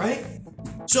 right?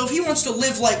 So if He wants you to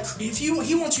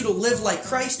live like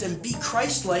Christ and be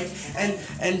Christ-like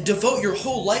and devote your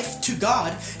whole life to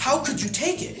God, how could you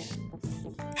take it?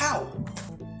 How?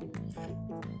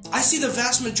 I see the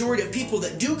vast majority of people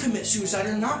that do commit suicide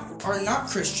are not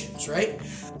Christians, right?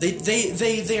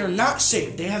 They are not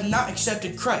saved. They have not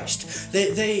accepted Christ.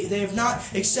 They have not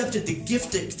accepted the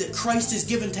gift that Christ has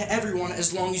given to everyone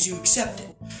as long as you accept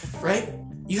it, right?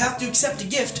 You have to accept a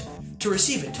gift to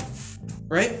receive it,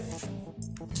 right?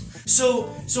 So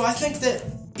I think that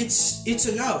it's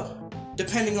a no,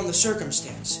 depending on the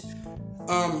circumstance.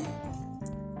 And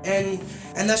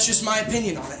that's just my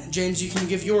opinion on it. James, you can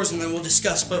give yours, and then we'll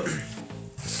discuss both.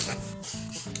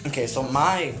 Okay, so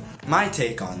my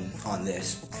take on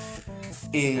this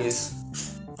is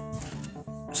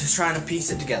just trying to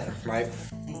piece it together, right?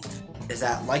 Is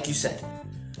that, like you said,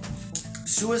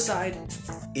 suicide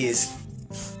is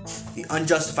the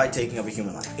unjustified taking of a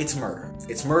human life. It's murder.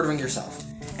 It's murdering yourself.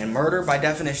 And murder, by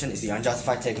definition, is the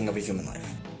unjustified taking of a human life.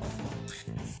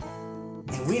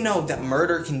 And we know that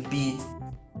murder can be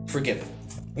forgiven.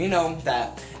 We know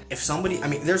that if somebody,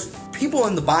 there's people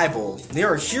in the Bible, there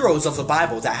are heroes of the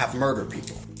Bible that have murdered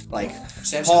people. Like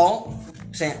Samson.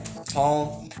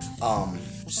 Paul,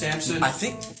 Samson. I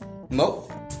think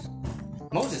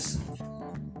Moses.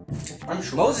 I'm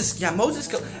sure. Moses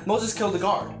killed the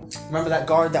guard. Remember that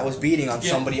guard that was beating on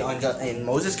somebody and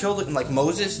Moses killed it? And like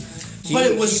Moses... But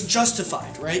it was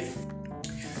justified, right?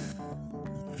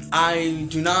 I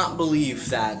do not believe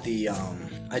that it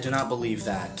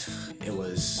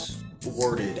was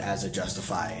worded as a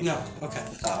justified. No, okay.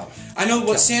 I know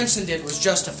what Samson did was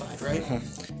justified, right?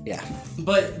 Yeah.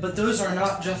 But those are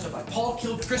not justified. Paul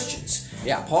killed Christians.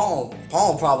 Yeah, Paul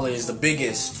probably is the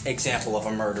biggest example of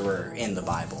a murderer in the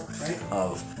Bible. Right.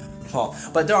 Of Paul.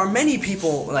 But there are many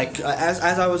people, like, as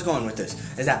I was going with this,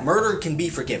 is that murder can be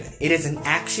forgiven. It is an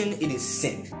action, it is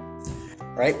sin.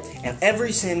 Right? And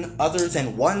every sin other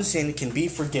than one sin can be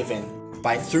forgiven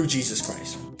through Jesus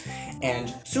Christ.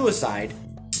 And suicide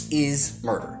is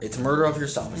murder. It's murder of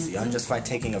yourself. It's the unjustified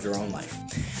taking of your own life.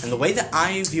 And the way that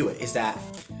I view it is that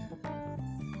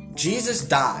Jesus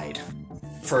died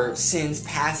for sins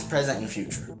past, present, and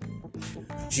future.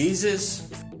 Jesus,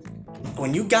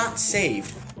 when you got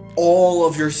saved, all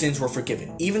of your sins were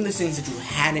forgiven, even the sins that you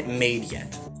hadn't made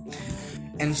yet.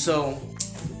 And so,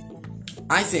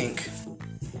 I think,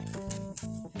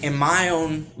 in my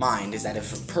own mind, is that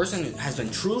if a person has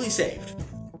been truly saved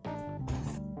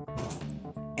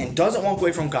and doesn't walk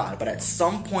away from God, but at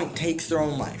some point takes their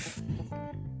own life.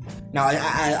 Now,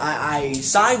 I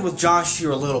side with Josh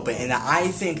here a little bit, and I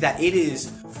think that it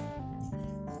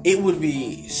would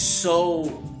be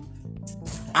so...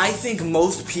 I think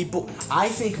most people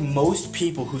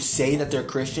who say that they're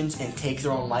Christians and take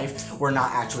their own life were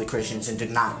not actually Christians and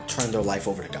did not turn their life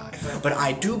over to God. But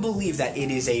I do believe that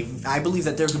I believe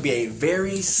that there could be a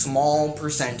very small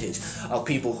percentage of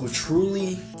people who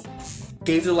truly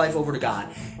gave their life over to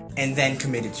God and then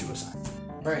committed suicide.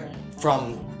 Right.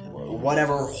 From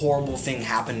whatever horrible thing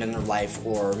happened in their life,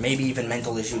 or maybe even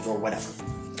mental issues or whatever.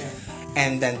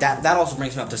 And then that also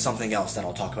brings me up to something else that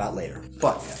I'll talk about later.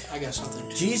 But I got something.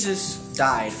 Jesus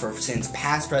died for sins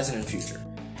past, present, and future.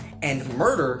 And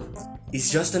murder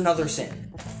is just another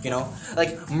sin. You know?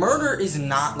 Like, murder is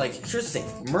not, like, here's the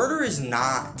thing. Murder is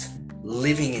not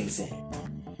living in sin.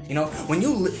 You know, when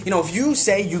if you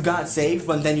say you got saved,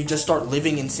 but then you just start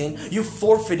living in sin, you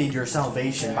forfeited your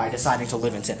salvation by deciding to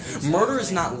live in sin. Murder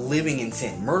is not living in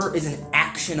sin. Murder is an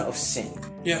action of sin.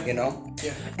 Yeah. You know?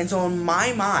 Yeah. And so in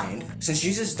my mind, since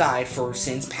Jesus died for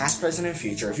sins past, present, and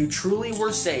future, if you truly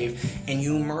were saved and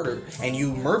you murder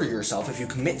yourself, if you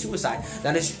commit suicide,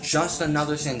 that is just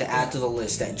another sin to add to the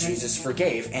list that Jesus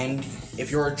forgave. And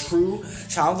if you're a true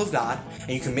child of God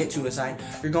and you commit suicide,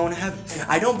 you're going to heaven.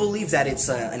 I don't believe that it's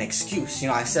an excuse. You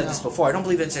know, I've said this before. I don't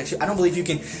believe it's an excuse. I don't believe you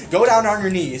can go down on your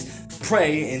knees,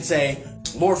 pray, and say,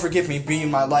 Lord, forgive me, be in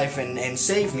my life, and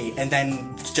save me, and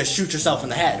then just shoot yourself in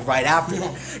the head right after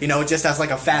that. You know, just as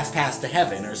like a fast pass to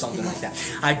heaven or something like that.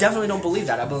 I definitely don't believe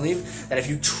that. I believe that if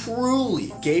you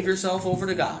truly gave yourself over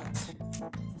to God,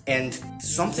 and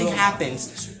something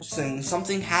happens,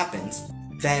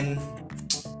 then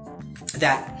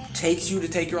that takes you to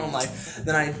take your own life,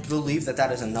 then I believe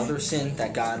that is another sin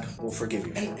that God will forgive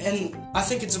you. And I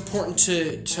think it's important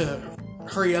to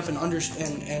hurry up and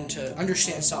to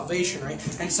understand salvation, right?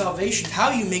 And salvation, how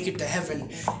you make it to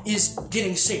heaven, is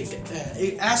getting saved,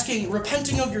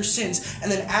 repenting of your sins,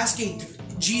 and then asking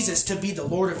Jesus to be the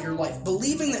Lord of your life,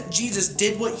 believing that Jesus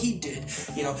did what He did,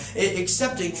 you know,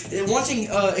 accepting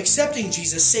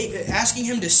Jesus, asking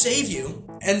Him to save you,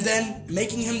 and then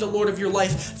making Him the Lord of your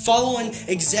life, following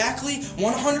exactly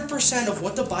 100% of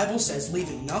what the Bible says,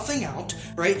 leaving nothing out,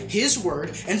 right? His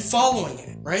word, and following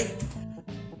it, right?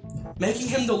 Making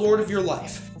Him the Lord of your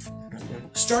life,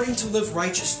 starting to live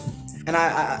righteously. And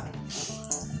I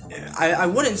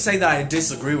wouldn't say that I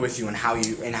disagree with you in how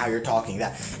you're talking.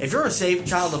 That if you're a saved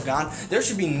child of God, there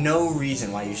should be no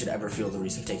reason why you should ever feel the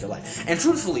reason to take your life. And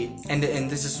truthfully, and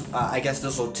this is I guess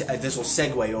this will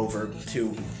segue over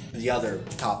to the other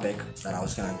topic that I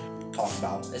was gonna talk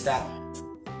about is that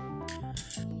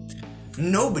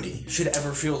nobody should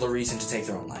ever feel the reason to take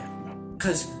their own life.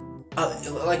 Because,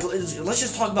 let's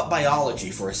just talk about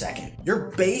biology for a second.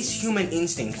 Your base human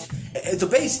instinct, the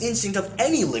base instinct of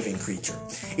any living creature,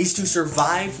 is to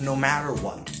survive no matter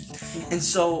what. And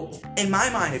so, in my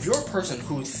mind, if you're a person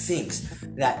who thinks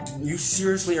that you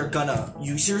seriously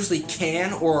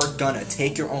can or are gonna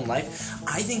take your own life,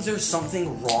 I think there's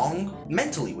something wrong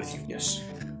mentally with you. Yes.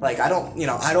 Like, I don't mean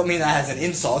that as an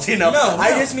insult, No.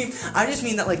 I just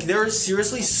mean that, like, there is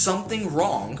seriously something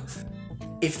wrong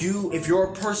if you're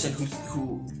a person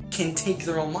who can take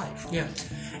their own life. Yeah.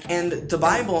 And the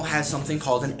Bible has something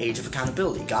called an age of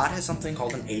accountability. God has something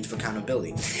called an age of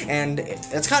accountability. And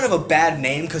it's kind of a bad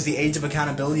name because the age of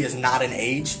accountability is not an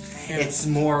age. Yeah. It's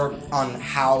more on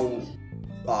how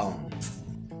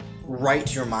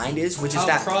right your mind is, which is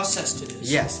how processed it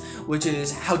is. Yes, which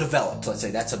is how developed. Let's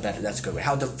say that's a good way.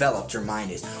 How developed your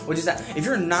mind is, which is that if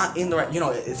you're not in the right,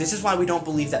 this is why we don't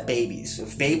believe that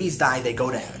if babies die, they go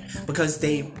to heaven because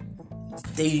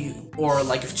or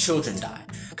like if children die,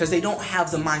 because they don't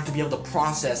have the mind to be able to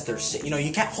process their sin.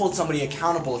 You can't hold somebody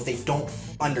accountable if they don't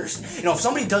understand. If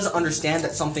somebody doesn't understand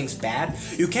that something's bad,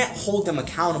 you can't hold them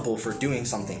accountable for doing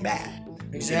something bad.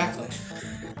 Exactly.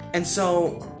 And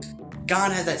so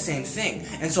God has that same thing.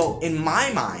 And so in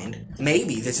my mind,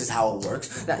 maybe this is how it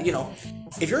works, that,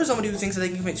 if you're somebody who thinks that they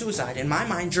can commit suicide, in my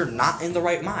mind, you're not in the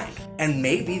right mind. And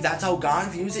maybe that's how God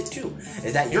views it too,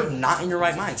 is that you're not in your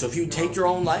right mind. So if you take your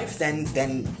own life, then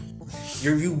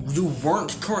you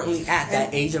weren't currently at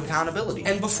that age of accountability.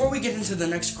 And before we get into the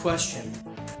next question,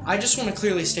 I just want to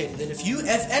clearly state that if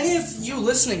any of you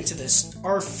listening to this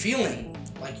are feeling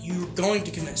like you're going to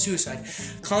commit suicide,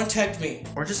 contact me.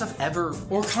 Or just have ever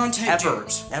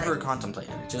James. Ever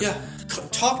contemplated it.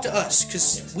 Talk to us,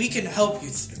 because we can help you,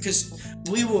 because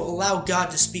we will allow God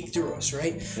to speak through us,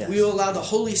 right? Yes. We will allow the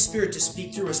Holy Spirit to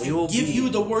speak through us and give you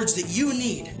the words that you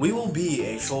need. We will be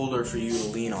a shoulder for you to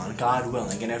lean on, God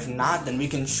willing. And if not, then we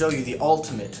can show you the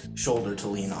ultimate shoulder to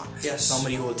lean on. Yes.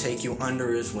 Somebody who will take you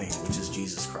under his wing, which is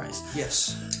Jesus Christ.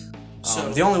 Yes.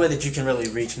 So the only way that you can really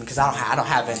reach me, because I don't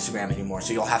have Instagram anymore,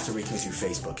 so you'll have to reach me through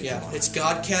Facebook. It's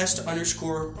GodCast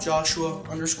 _Joshua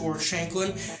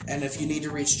 _Shanklin, and if you need to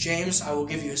reach James, I will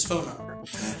give you his phone number.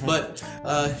 Mm-hmm. But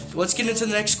let's get into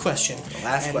the next question. The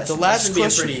last question. The last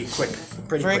question. Be a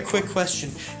pretty quick question.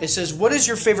 It says, "What is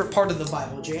your favorite part of the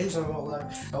Bible?" James,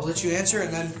 I'll let you answer,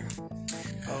 and then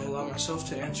I'll allow myself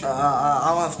to answer.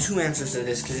 I'll have two answers to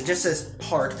this because it just says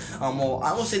part. I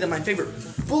will say that my favorite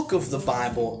book of the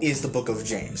Bible is the book of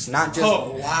James. Not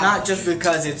just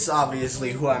because it's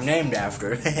obviously who I'm named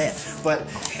after, but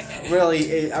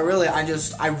really, I really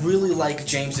like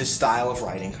James's style of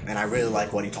writing, and I really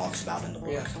like what he talks about in the book.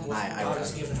 Yeah, God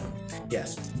has given him.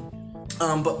 Yes.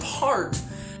 But part,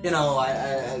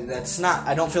 that's not.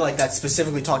 I don't feel like that's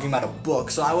specifically talking about a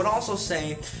book. So I would also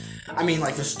say,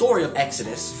 like the story of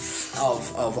Exodus,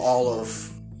 of all of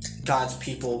God's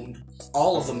people,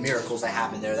 all of the miracles that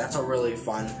happen there. That's a really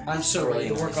fun. I'm so ready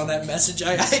to work on that message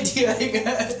idea.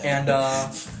 And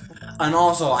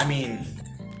also,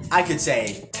 I could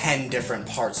say 10 different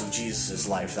parts of Jesus'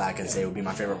 life that I could say would be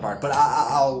my favorite part. But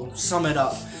I'll sum it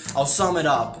up. I'll sum it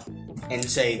up and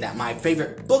say that my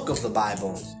favorite book of the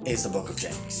Bible is the book of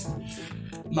James.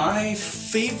 My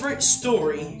favorite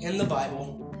story in the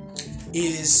Bible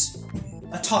is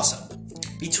a toss-up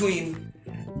between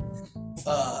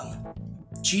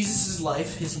Jesus'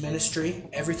 life, his ministry,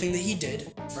 everything that he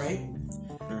did, right?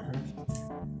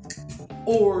 Mm-hmm.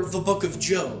 Or the book of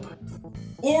Job.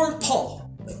 Or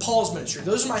Paul's ministry.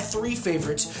 Those are my three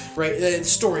favorites, right?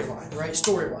 Storyline, right?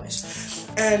 Story-wise.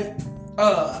 And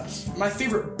my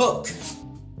favorite book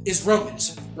is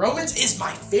Romans. Romans is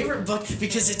my favorite book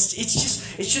because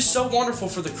it's just so wonderful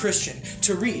for the Christian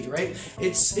to read, right?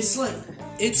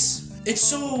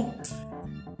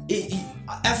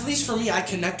 At least for me, I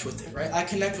connect with it, right? I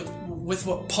connect with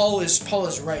what Paul is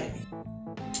writing,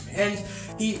 and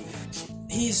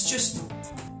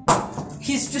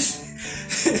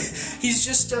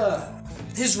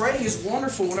his writing is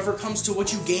wonderful whenever it comes to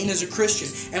what you gain as a Christian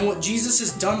and what Jesus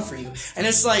has done for you. And I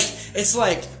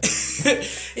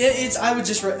would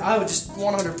just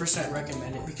 100%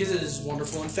 recommend it because it is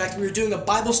wonderful. In fact, we were doing a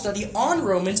Bible study on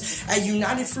Romans at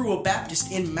United Frugal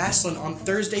Baptist in Maslin on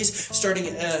Thursdays, starting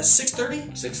at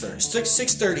 6:30.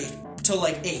 6:30 till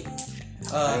 8.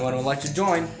 Anyone would like to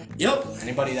join? Yep.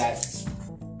 Anybody that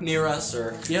near us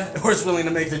or Yeah. or is willing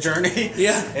to make the journey.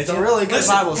 Yeah. It's a really good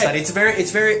Listen, Bible hey. study.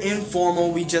 It's very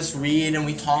informal. We just read and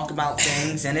we talk about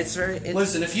things, and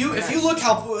Listen, if you look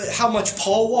how much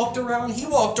Paul walked around, he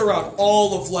walked around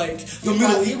all of like the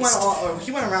Middle East.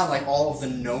 He went around like all of the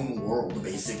known world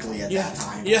basically at that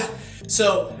time. Yeah.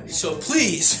 So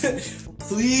please,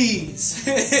 please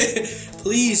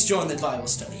join the Bible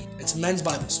study. It's a men's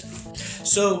Bible study.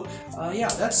 So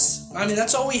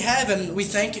that's all we have, and we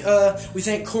thank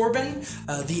Corbin,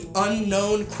 the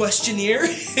unknown questionnaire,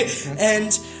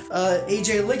 and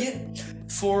AJ Liggett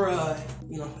for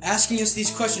asking us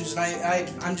these questions.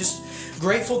 And I'm just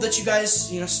grateful that you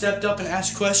guys stepped up and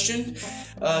asked questions,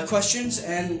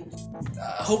 and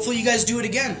hopefully you guys do it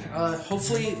again.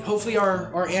 Hopefully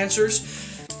our answers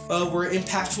were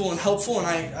impactful and helpful, and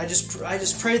I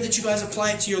just pray that you guys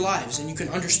apply it to your lives and you can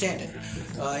understand it.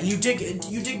 And you dig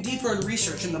deeper in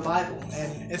research in the Bible.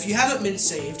 And if you haven't been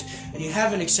saved and you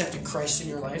haven't accepted Christ in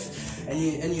your life and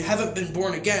you haven't been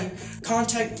born again,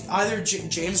 contact either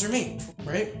James or me,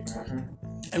 right? Mm-hmm.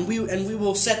 And we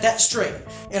will set that straight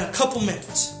in a couple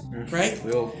minutes, right?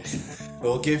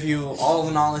 We'll give you all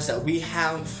the knowledge that we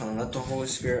have, and let the Holy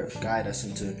Spirit guide us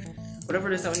into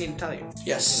whatever it is that we need to tell you.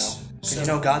 Yes. Because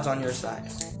God's on your side.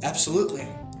 Absolutely.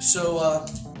 So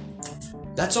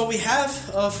that's all we have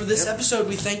for this episode.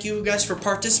 We thank you guys for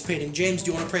participating. James,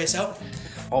 do you want to pray us out?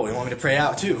 Oh, you want me to pray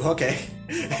out too? Okay.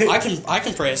 I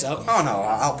can pray us out. Oh no,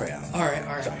 I'll pray out. All right.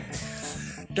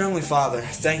 Dear Heavenly Father,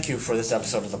 thank you for this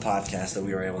episode of the podcast that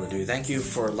we were able to do. Thank you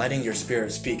for letting your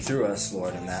Spirit speak through us,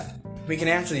 Lord, and that we can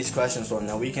answer these questions, Lord, and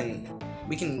that we can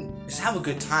just have a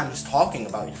good time just talking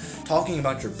about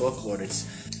your book, Lord. It's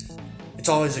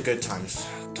always a good time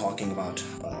talking about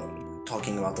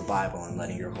the Bible and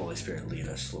letting your Holy Spirit lead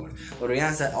us, Lord. Lord, we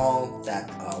ask that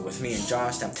with me and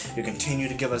Josh, that you continue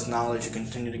to give us knowledge, you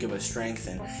continue to give us strength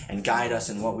and guide us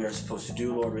in what we are supposed to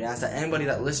do, Lord. We ask that anybody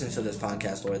that listens to this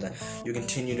podcast, Lord, that you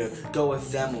continue to go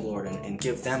with them, Lord, and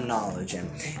give them knowledge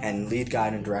and lead,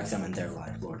 guide, and direct them in their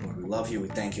life, Lord. Lord, we love you, we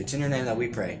thank you. It's in your name that we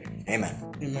pray. Amen.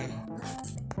 Amen.